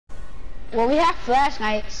Well, we have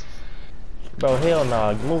flashlights. Bro, hell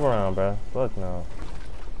nah. Move around, bro. Fuck no.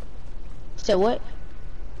 So what?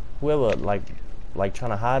 Whoever like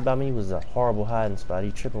trying to hide by me was a horrible hiding spot.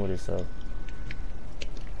 He tripping with himself.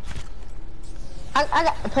 I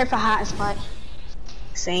got the perfect hiding spot.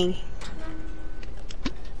 Same.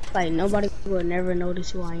 Like nobody will never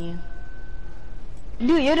notice who I am.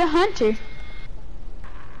 Dude, you're the hunter.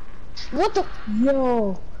 What the?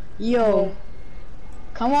 Yo.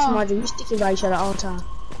 Come on. Somebody, we sticking by each other all the time.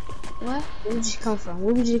 What? Where did you come from?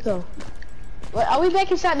 Where did you go? What, are we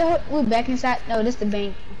back inside the? We're back inside. No, this is the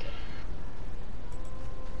bank.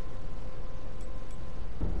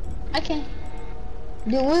 Okay.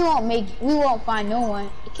 Dude, we won't find no one.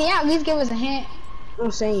 Can y'all at least give us a hint?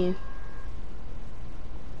 I'm saying.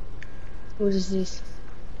 What is this?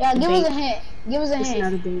 Yeah, give us a hint. Give us a hint. It's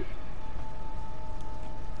not a bank.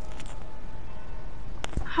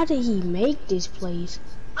 How did he make this place?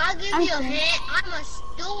 I'll give you a hint. I'm a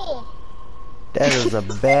stool. That is a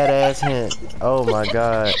badass hint. Oh my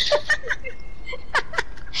god.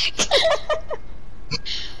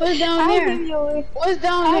 What's down there? What's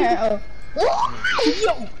down there? Oh.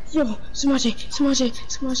 Yo, somebody.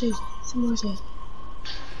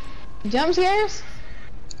 Jump scares?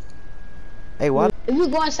 Hey, why? If we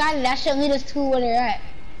go inside, that should lead us to where they're at.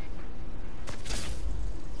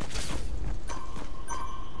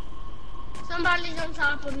 Somebody's on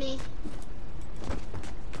top of me.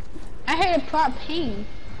 I heard a prop ping.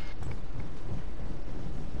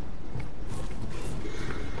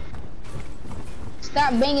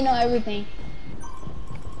 Stop banging on everything.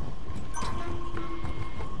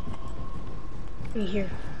 Right here.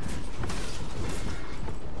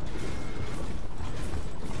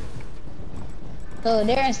 So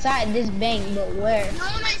they're inside this bank, but where? No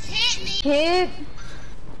one has hit me. Hit.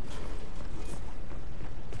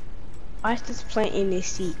 Why is this plant in this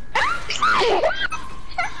seat?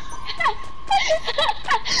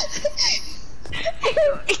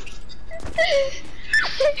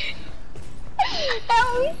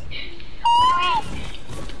 Help me.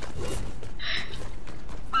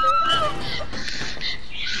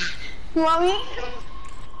 You want me?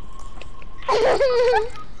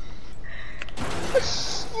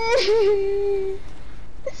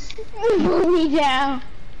 Put me down.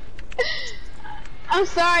 I'm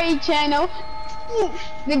sorry, Channel.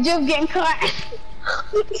 The joke getting caught.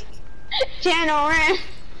 Channel ran.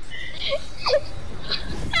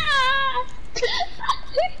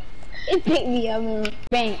 It picked me up and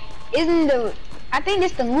bang. Isn't the? I think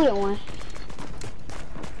this the looted one.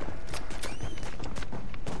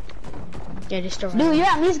 Yeah, this store. Dude, you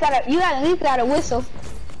at least got a whistle.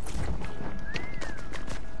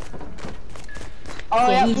 Oh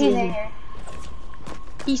yeah, he's in here.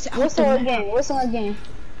 He's out Whistle there. again. Whistle again.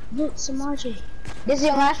 Look, Samaje. This is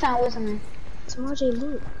your last time whistling. Samaje,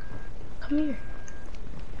 look. Come here.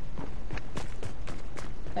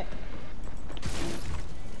 What?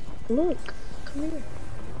 Look. Come here.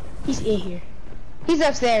 He's in here. He's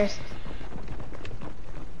upstairs.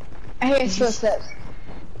 I hear his footsteps.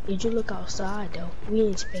 Did you look outside though? We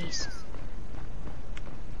in space.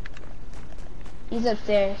 He's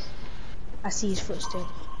upstairs. I see his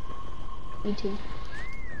footsteps. Me too.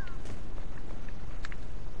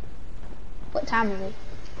 What time is it?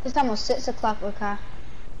 It's almost 6 o'clock, Rakai.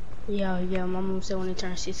 Yeah, my mom said when it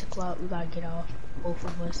turns 6 o'clock, we gotta get off. Both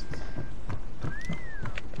of us.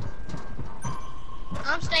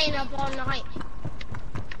 I'm staying up all night.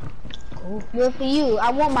 Cool. Good for you.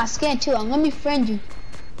 I want my skin too. Let me friend you.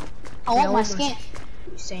 I want my skin.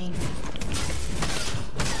 Same.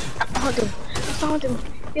 I found him.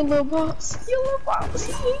 Your little box.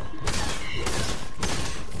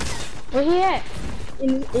 Where he at?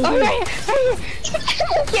 In Oh, here. right here.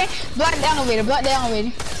 Okay. Block the elevator. Block the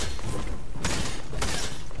elevator.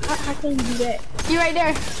 How can you do that? You right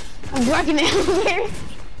there. I'm blocking the elevator.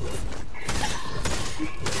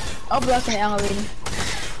 I'm blocking the elevator.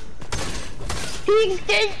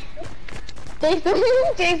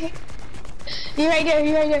 Jason. You right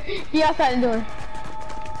there. He outside the door.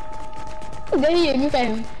 There he is. Look at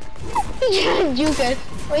him. He trying to juke us.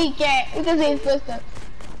 But he can't. Because of his footsteps.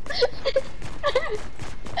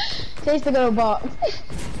 Chase to go to box.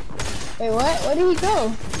 Wait, what? Where did he go?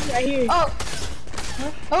 He's right here. Oh.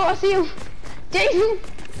 Oh, I see him. Jason.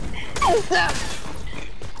 What's up?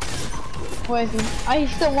 Where is he? Oh,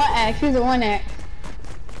 he's still one axe. He's a one axe.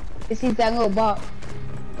 You see that little box.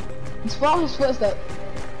 It's following his footsteps.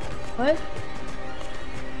 What?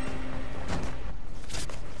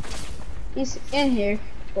 He's in here.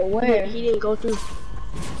 But where? He didn't go through.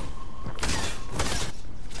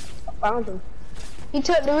 I found him. He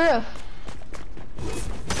took the roof.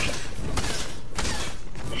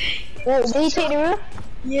 Whoa, did he take the roof?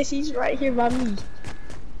 Yes, he's right here by me.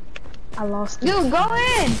 I lost him. Dude, go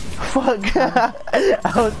in! Fuck.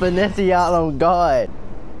 I was finessing y'all on God.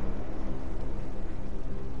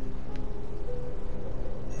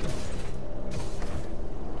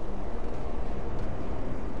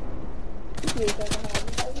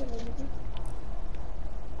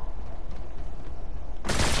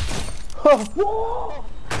 Whoa!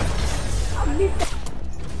 I missed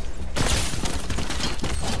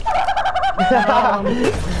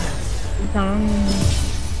that.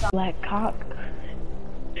 Black cock.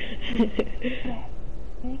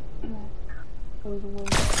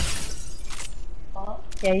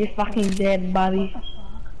 Yeah, you're fucking dead, Bobby.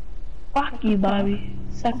 Fuck you, Bobby.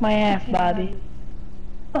 Suck my ass, Bobby.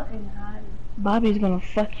 Bobby's gonna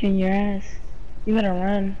fuck you in your ass. You better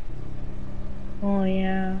run. Oh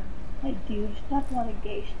yeah. Hey dude, stop all the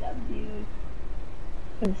gay stuff, dude.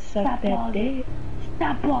 Gonna suck that dick.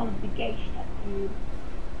 Stop all of the gay stuff, dude.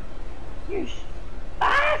 You're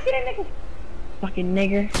ah, see that nigga? Fucking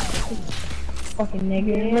nigger. Fucking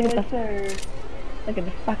nigger. Yes, Look at the sir. look at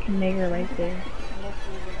the fucking nigger right there.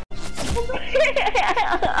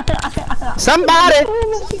 Somebody!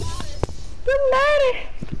 Somebody!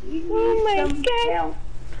 Oh my god!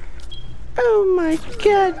 Oh my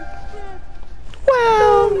god! Wow!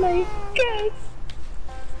 Oh my god!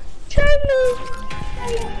 Charlie!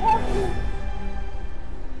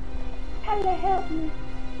 Tyler, help me!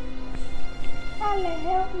 Tyler,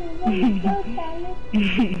 help me! Where you go, Tyler?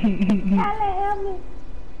 Tyler, help me!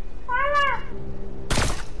 Tyler!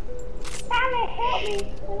 Tyler, help me!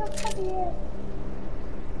 Where the fuck are you?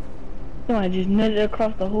 Somebody just nutted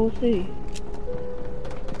across the whole city.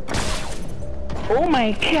 Oh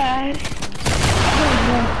my god!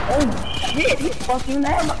 Oh shit! He fucked you in the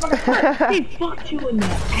ass, he fucked you in the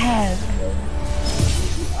ass, bro.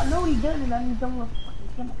 I know he doesn't. I just don't want to fucking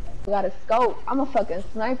kill him. We got a scope. I'm a fucking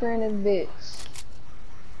sniper in this bitch.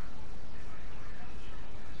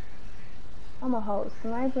 I'm a whole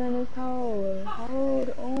sniper in this hole. Hold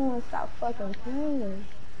on, stop fucking playing.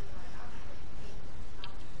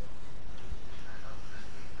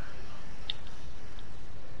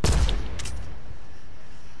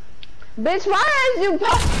 Bitch, why is you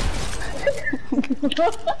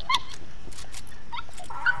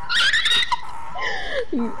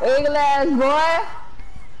you ugly ass boy?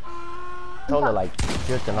 Told her like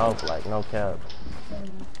drifting off, like no cap.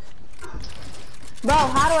 Bro,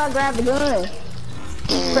 how do I grab the gun?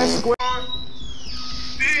 Press square.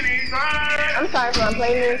 I'm sorry for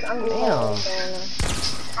playing this. I'm just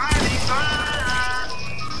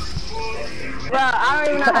Bro, I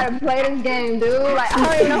don't even know how to play this game, dude. Like, I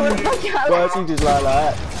don't even know what the fuck y'all Bro, she just like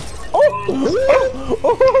that. Oh!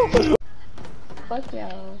 Fuck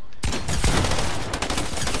y'all.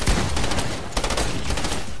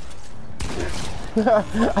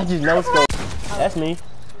 I just no scope. That's me.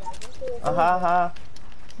 Ha.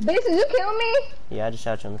 Bitch, did you kill me? Yeah, I just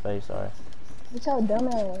shot you in the face, sorry. Bitch, your dumb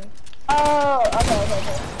ass. Oh,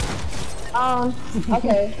 okay.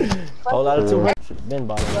 Okay. Whole lot of 200. Should've been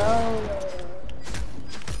bottom. Bro.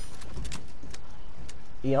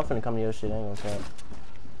 Yeah, I'm finna come to your shit, I ain't gonna cap.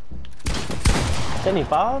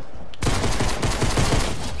 75?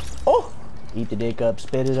 Oh! Eat the dick up,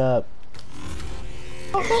 spit it up.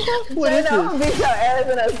 What is I'm gonna beat your ass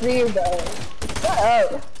in a sieve, though. Shut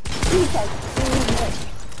up.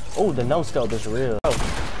 Oh, the no scope is real.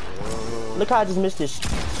 Oh. Look how I just missed this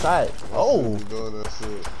shot. Oh!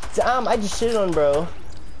 Damn, I just shit on bro.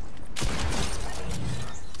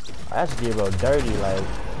 I just get bro dirty, like.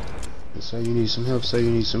 Say you need some help, say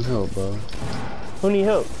you need some help, bro. Who need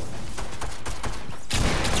help?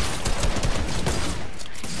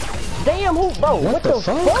 Damn, who, bro? What the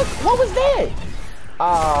fuck? What was that?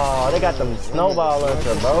 Oh, they got them snowballers,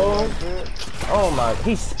 bro. Oh my,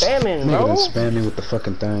 he's spamming, bro. Nigga spamming with the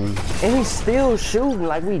fucking thing. And he's still shooting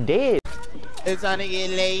like we dead. It's on to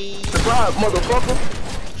get laid. Surprise, motherfucker.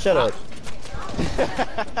 Shut up.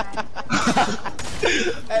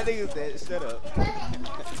 That nigga said, shut up.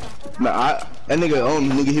 Nah, that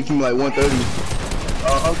nigga hit me like 130.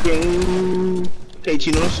 Okay. Hey,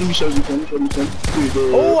 Chino, let me show you something.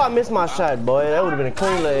 Oh, I missed my shot, boy. That would have been a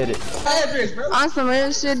clean edit. On some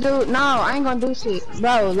real shit, dude. No, I ain't gonna do shit.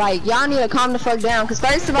 Bro, like, y'all need to calm the fuck down. Cause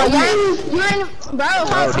first of all, you're in, bro.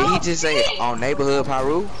 Bro, did he just say on neighborhood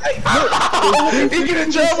Paru? He get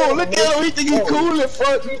in trouble. Look at him. He think he cool as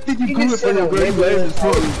fuck. He think he cool as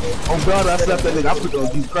fuck. Oh God, I slapped that nigga. I put on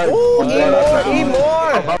Jesus Christ. Ooh, eat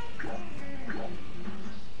more.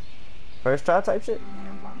 First try type shit.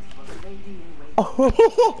 Oh,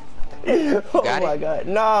 oh my god.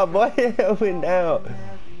 Nah, boy, it went down.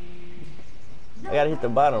 I gotta hit the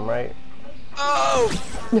bottom, right? Oh!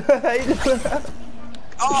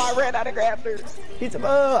 Oh, I ran out of grafters. He's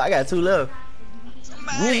oh, I got 2 left.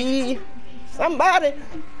 Somebody.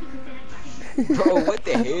 Bro, what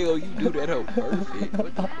the hell? You do that hoe perfect.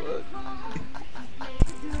 What the fuck?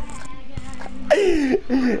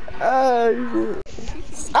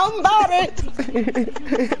 Somebody.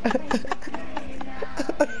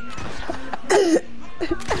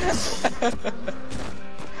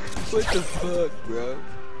 What the fuck, bro?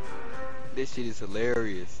 This shit is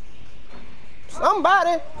hilarious.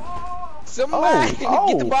 Somebody. Somebody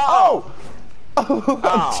get the ball.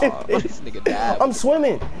 Oh, this nigga died. I'm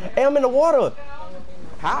swimming. Hey, I'm in the water.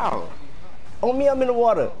 How? On me, I'm in the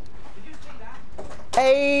water.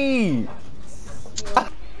 Hey.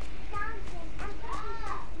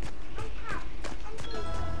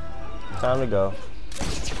 Time to go.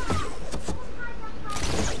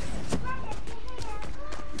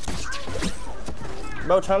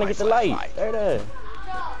 Bro, trying to get the light. There it is.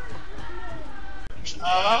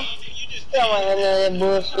 I'm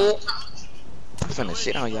finna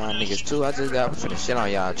shit on y'all niggas too. I just got finna shit on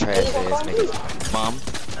y'all trash ass niggas. Bum.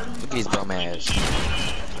 Look at his bum ass.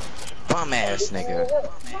 Bum ass nigga.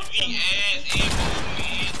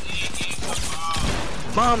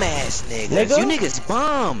 Bum ass niggas. You niggas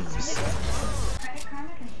bums.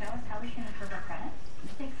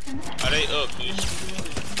 Are they up, bitch?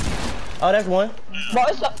 Oh, that's one. Bro,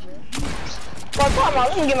 it's up. Bro, come on,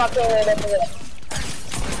 let me get my thing right up there.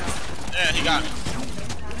 Yeah, he got me.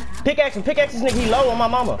 Pickaxe this nigga, he low on my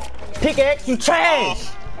mama. Pickaxe, you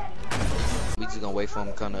trash! We just gonna wait for him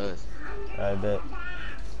to come to us. I bet.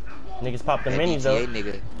 Niggas pop the That minis DTA though.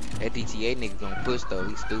 nigga, that DTA nigga gonna push though,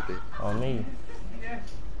 he's stupid. On me.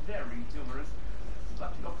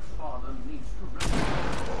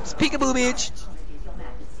 It's peekaboo, bitch!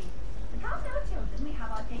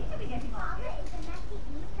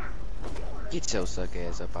 Get your suck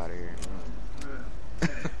ass up out of here.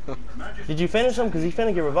 Did you finish him? Cause he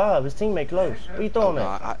finna get revived. His teammate close. Where you throw him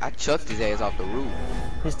at? I chucked his ass off the roof.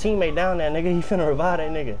 His teammate down there, nigga. He finna revive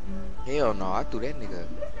that nigga. Hell no, I threw that nigga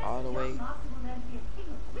all the way.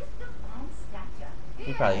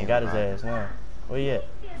 He probably got his ass now. Where you at?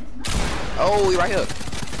 Oh, he right here.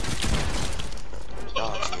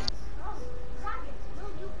 Oh, shit.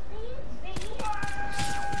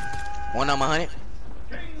 1 on my 100.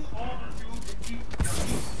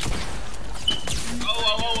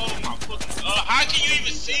 Oh, my fucking god. How can you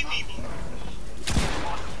even see me, bro?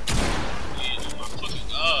 Yeah, my fucking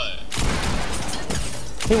god.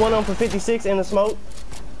 He went on for 56 in the smoke.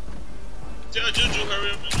 Tell Juju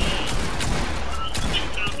hurry up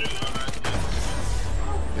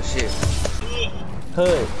Good shit.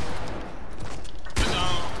 Hood.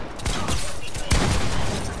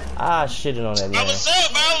 Ah, shitting on that man. What's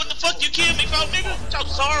up, bro? What the fuck you killed me for, nigga? Talk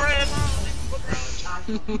sorry ass on,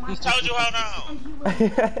 nigga. Told you how now.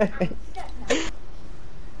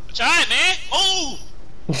 Try, man. Move.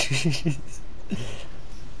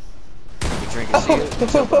 You drinking shit?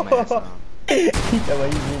 What's up, bum ass on? He talking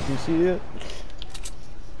about you drinking shit.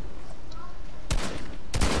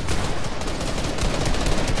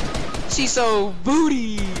 She's so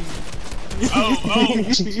booty. Oh.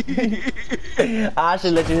 I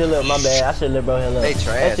should let you heal up. My bad. I should let bro heal up. They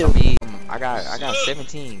trash on me. I got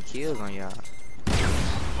 17 kills on y'all.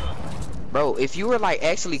 Bro, if you were like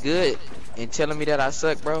actually good and telling me that I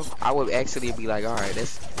suck, bro, I would actually be like, all right,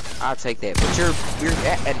 I'll take that. But you're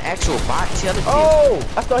an actual bot telling me. Oh,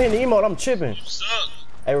 I started hitting the emote. I'm tripping. You suck.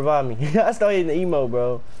 Hey, revive me. I started hitting the emote,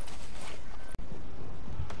 bro.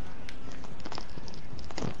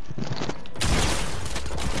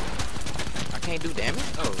 I can't do damage.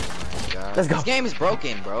 Oh my god. Let's go. This game is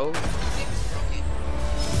broken, bro.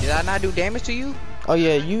 Did I not do damage to you? Oh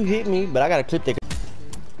yeah, you hit me, but I gotta clip that.